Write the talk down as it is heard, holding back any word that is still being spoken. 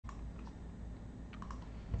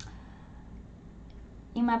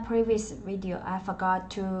in my previous video, I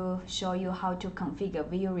forgot to show you how to configure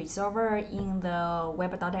view resolver in the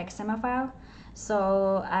web.xml file,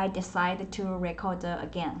 so I decided to record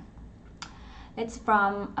again. It's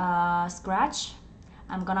from scratch.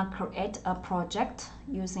 I'm gonna create a project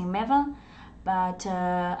using Maven, but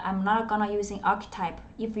I'm not gonna using archetype.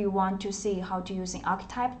 If you want to see how to using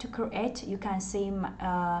archetype to create, you can see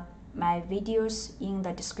my videos in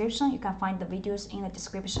the description. You can find the videos in the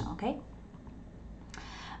description. Okay.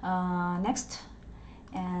 Next,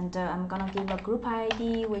 and I'm gonna give a group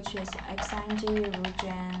ID, which is xing,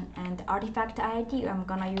 region, and artifact ID. I'm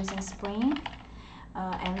gonna using Spring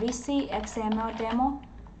MVC XML demo,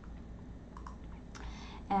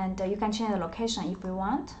 and you can change the location if you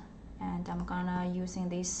want. And I'm gonna using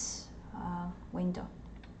this window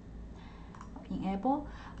enable.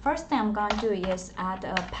 First thing I'm gonna do is add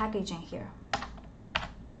a packaging here,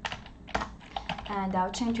 and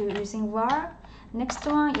I'll change to using var. Next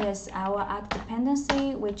one is I will add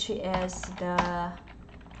dependency, which is the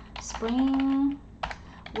Spring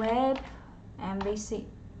Web MVC.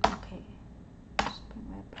 Okay, Spring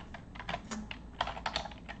Web.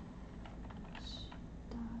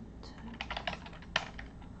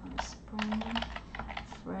 Spring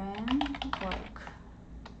framework.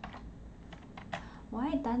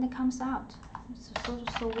 Why then it comes out? It's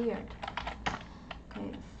so weird.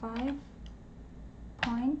 Okay, 5.9.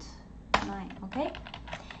 okay,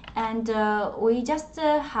 and we just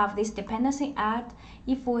have this dependency add.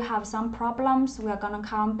 If we have some problems, we are gonna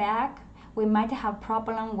come back. We might have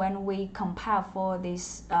problem when we compile for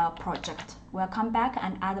this project. We'll come back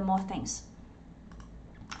and add more things.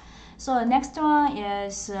 So the next one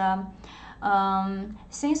is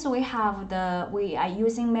since we are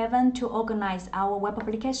using Maven to organize our web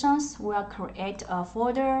applications, we'll create a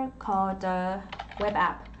folder called web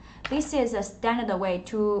app. This is a standard way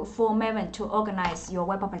for Maven to organize your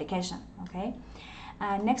web application. Okay.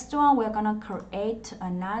 Next one, we're gonna create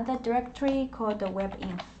another directory called the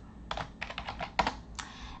webinf.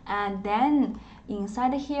 And then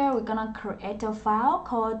inside here, we're gonna create a file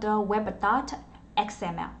called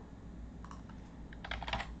web.xml.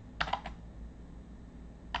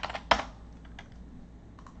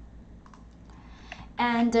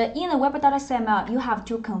 And in the web.xml, you have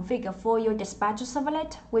to configure for your dispatcher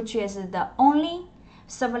servlet, which is the only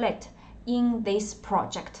servlet in this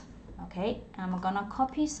project. Okay, I'm gonna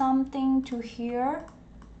copy something to here.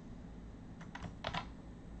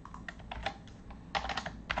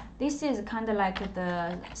 This is kind of like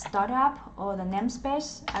the startup or the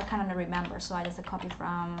namespace. I cannot remember, so I just copy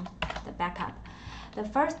from the backup. The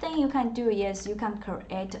first thing you can do is you can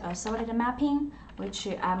create a servlet mapping, which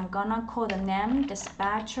I'm gonna call the name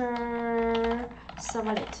dispatcher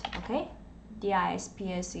servlet. Okay,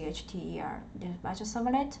 dispatcher dispatcher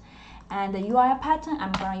servlet, and the URL pattern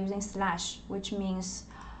I'm gonna using slash, which means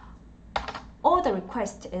all the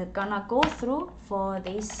requests is gonna go through for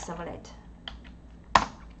this servlet,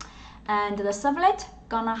 and the servlet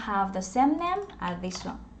gonna have the same name as this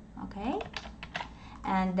one. Okay.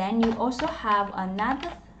 And then you also have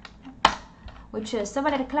another, which is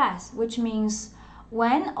servlet class, which means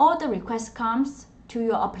when all the requests comes to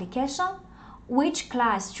your application, which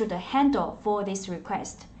class should handle for this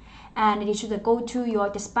request, and it should go to your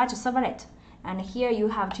dispatch servlet. And here you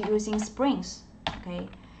have to using Springs. Okay,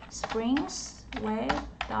 Springs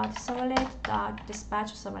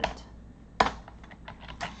web.servlet.dispatch servlet.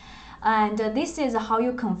 And this is how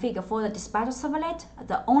you configure for the dispatch servlet,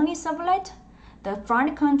 the only servlet, the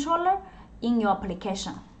front controller in your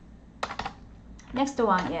application. Next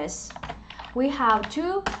one is we have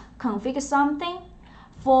to configure something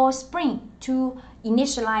for Spring to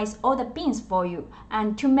initialize all the beans for you,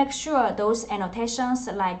 and to make sure those annotations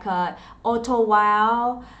like auto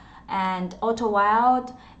while and what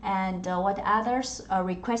others,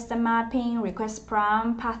 request mapping, request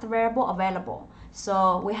param, path variable available.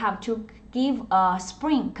 So we have to give a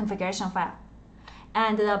Spring configuration file,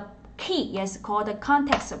 and the key is called the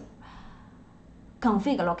context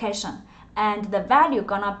config location, and the value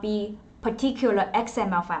gonna be particular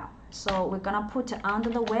XML file. So we're gonna put it under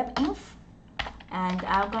the webinf, and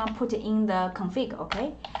I'm gonna put it in the config.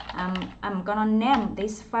 Okay, I'm gonna name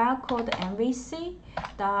this file called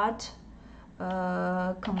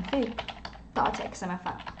mvc.config.xml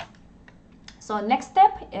file. So next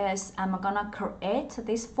step is I'm gonna create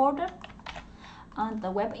this folder on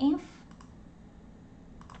the webinf.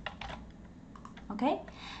 Okay,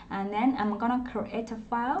 and then I'm gonna create a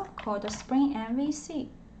file called Spring MVC.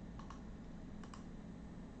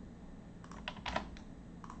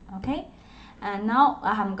 Okay, and now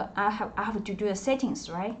I have to do the settings,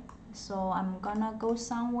 right? So I'm gonna go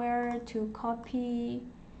somewhere to copy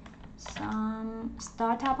some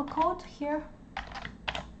startup code here.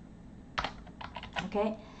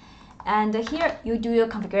 Okay, and here you do your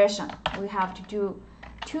configuration. We have to do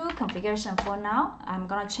 2 configuration for now. I'm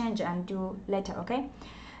gonna change and do later. Okay,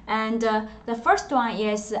 and the first one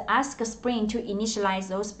is ask Spring to initialize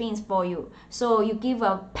those beans for you. So you give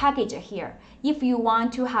a package here. If you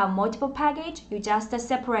want to have multiple package, you just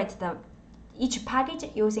separate each package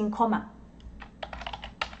using comma.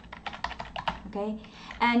 Okay,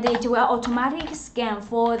 and it will automatically scan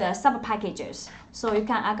for the sub packages. So you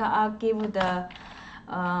can I'll give the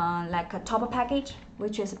like a top package,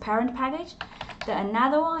 which is a parent package. The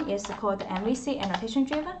another one is called MVC, annotation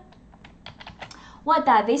driven. What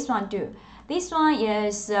does this one do? This one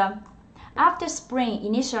is after Spring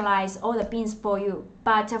initialize all the beans for you,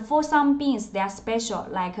 but for some beans they are special,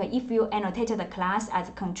 like if you annotated the class as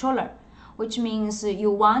a controller, which means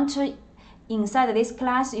you want to, inside this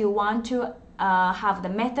class you want to have the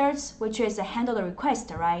methods which is handle the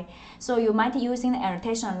request, right? So you might using the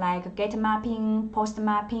annotation like get mapping, post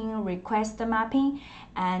mapping, request mapping,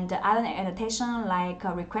 and other annotation like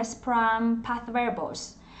request param, path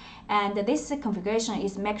variables. And this configuration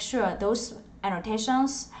is make sure those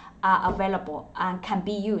annotations are available and can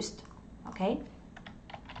be used. Okay.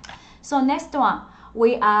 So next one,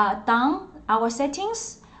 we are done our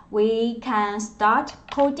settings. We can start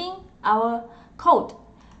coding our code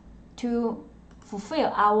to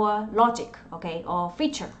fulfill our logic, okay, or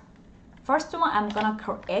feature. First one, I'm gonna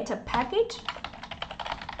create a package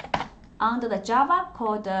under the Java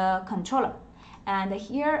called controller. And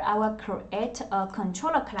here I will create a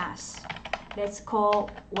controller class. Let's call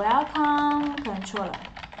welcome controller.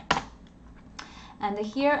 And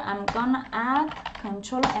here I'm gonna add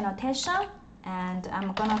controller annotation, and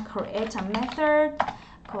I'm gonna create a method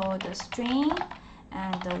called string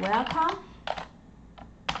and welcome.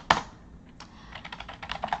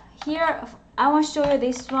 Here I will show you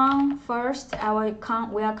this one first. We'll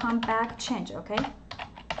come back change, okay?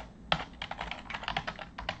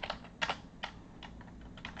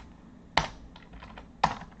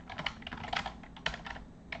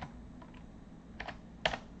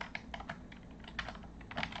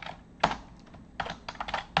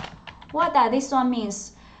 What does this one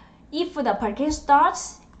means? If the application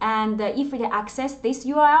starts and if it access this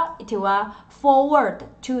URL, it will forward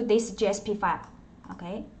to this JSP file.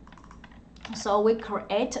 Okay. So we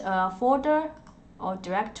create a folder or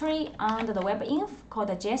directory under the webinf called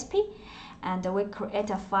the JSP, and we create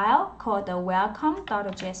a file called the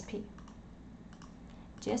welcome.jsp.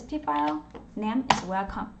 JSP file name is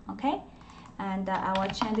welcome. Okay. And I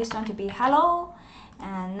will change this one to be hello.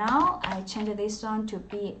 And now I change this one to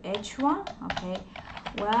be H1. Okay,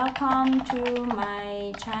 welcome to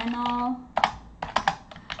my channel.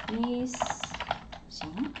 Please.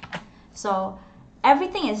 So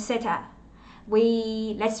everything is set up.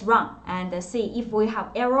 Let's run and see if we have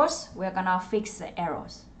errors. We're gonna fix the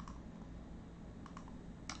errors.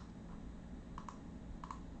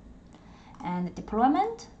 And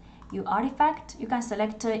deployment. You artifact, you can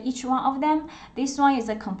select each one of them. This one is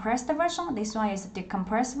a compressed version, this one is a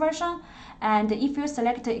decompressed version. And if you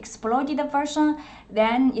select exploded version,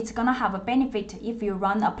 then it's gonna have a benefit. If you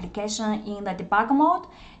run the application in the debug mode,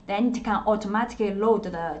 then it can automatically load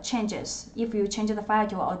the changes. If you change the file,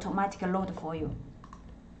 it will automatically load for you.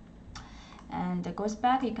 And it goes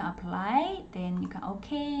back, you can apply, then you can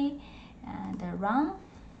OK and run.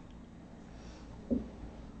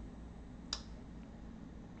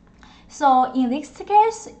 So in this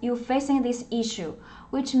case, you're facing this issue,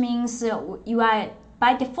 which means you are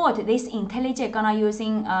by default this IntelliJ gonna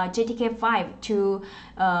using JDK5 to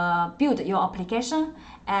build your application,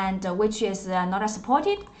 and which is not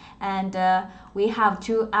supported. And we have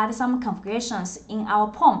to add some configurations in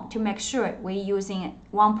our POM to make sure we're using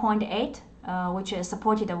 1.8, which is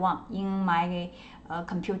supported one in my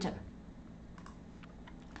computer.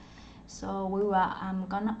 So I'm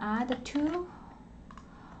gonna add 2.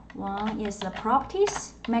 One is the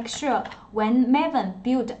properties. Make sure when Maven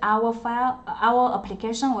build our file, our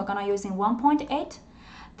application, we're gonna using 1.8.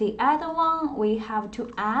 The other one we have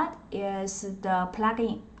to add is the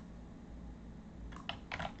plugin.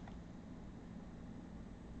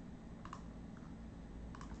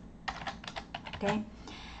 Okay,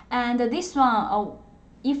 and this one,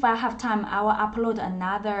 if I have time, I will upload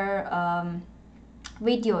another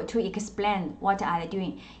video to explain what I'm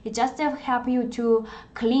doing. It just help you to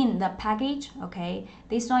clean the package. Okay,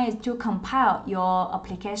 this one is to compile your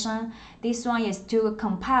application. This one is to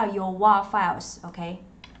compile your WAR files. Okay,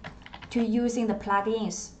 to using the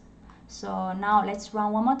plugins. So now let's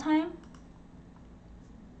run one more time.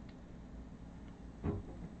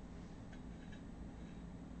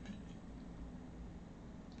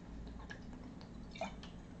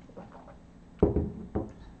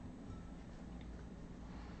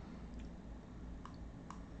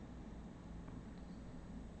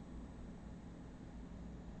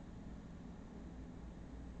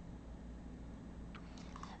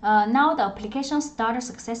 Now the application started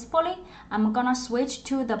successfully. I'm gonna switch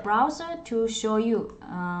to the browser to show you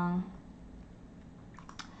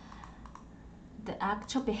the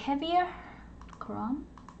actual behavior. Chrome.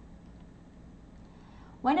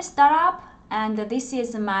 When I start up, and this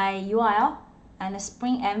is my URL, and the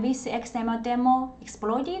Spring MVC XML demo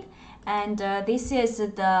exploded, and this is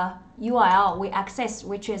the URL we access,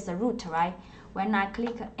 which is the root, right? When I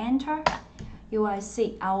click enter, you will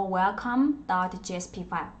see our welcome.jsp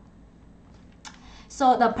file.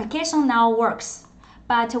 So the application now works,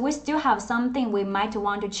 but we still have something we might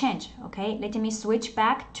want to change. Okay, let me switch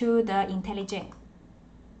back to the IntelliJ.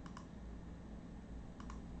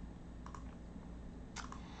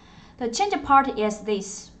 The change part is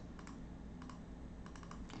this.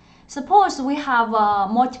 Suppose we have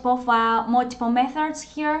multiple methods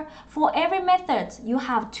here. For every method, you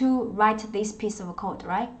have to write this piece of code,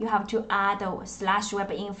 right? You have to add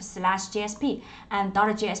 /webinf/JSP and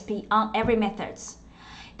 .jsp on every methods.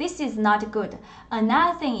 This is not good.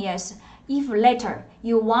 Another thing is, if later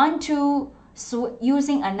you want to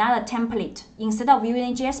using another template, instead of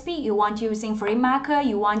using JSP, you want using FreeMarker,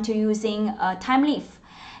 you want to using TimeLeaf,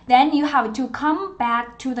 then you have to come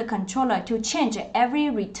back to the controller to change every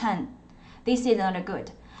return. This is not good.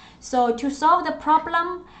 So to solve the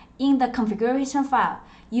problem in the configuration file,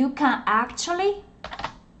 you can actually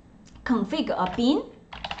configure a bin,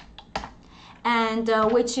 and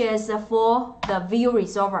which is for the view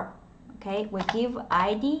resolver. Okay, we give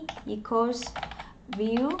ID equals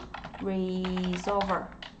view resolver,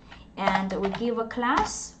 and we give a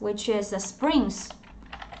class which is a springs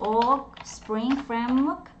or Spring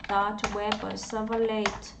framework web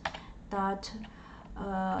servlet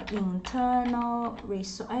internal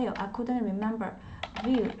resource. I couldn't remember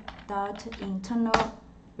view internal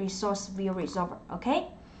resource view resolver. Okay,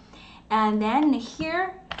 and then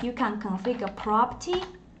here you can configure property.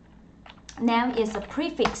 Name is a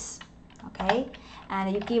prefix. Okay,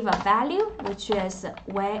 and you give a value which is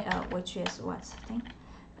what's the thing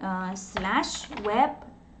 /web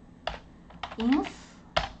inf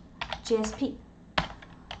JSP.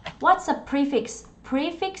 What's a prefix?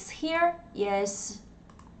 Prefix here is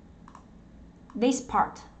this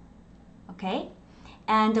part. Okay,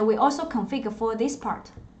 and we also configure for this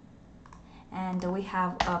part. And we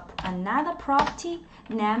have another property.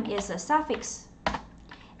 Name is a suffix,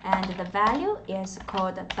 and the value is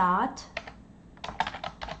called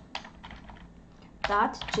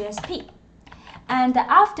 .jsp. And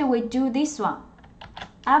after we do this one,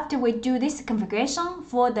 after we do this configuration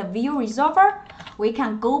for the view resolver, we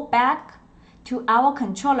can go back to our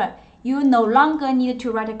controller. You no longer need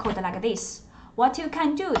to write a code like this. What you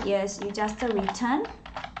can do is you just return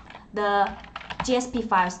the JSP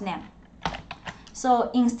file's name.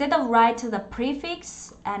 So instead of write the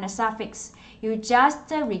prefix and the suffix, you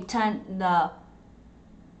just return the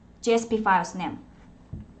JSP file's name.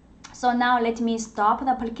 So now let me stop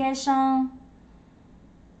the application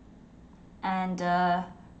and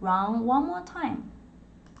run one more time.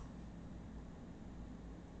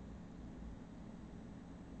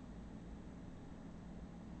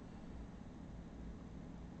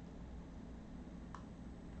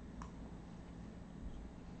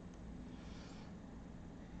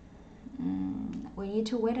 We need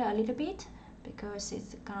to wait a little bit because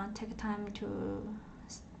it's gonna take time to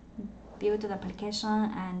build the application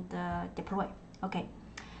and deploy. Okay,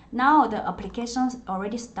 now the applications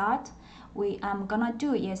already start. I'm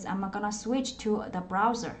gonna switch to the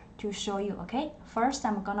browser to show you. Okay, first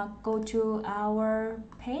I'm gonna go to our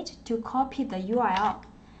page to copy the URL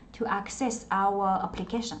to access our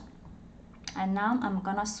application, and now I'm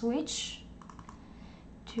gonna switch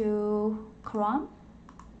to Chrome,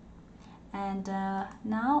 and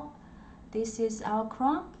now this is our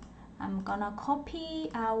Chrome. I'm gonna copy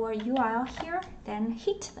our URL here, then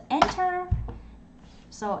hit the enter,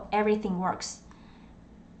 so everything works.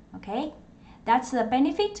 Okay, that's the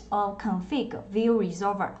benefit of config view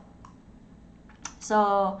resolver.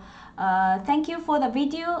 So thank you for the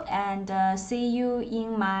video, and see you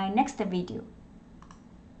in my next video.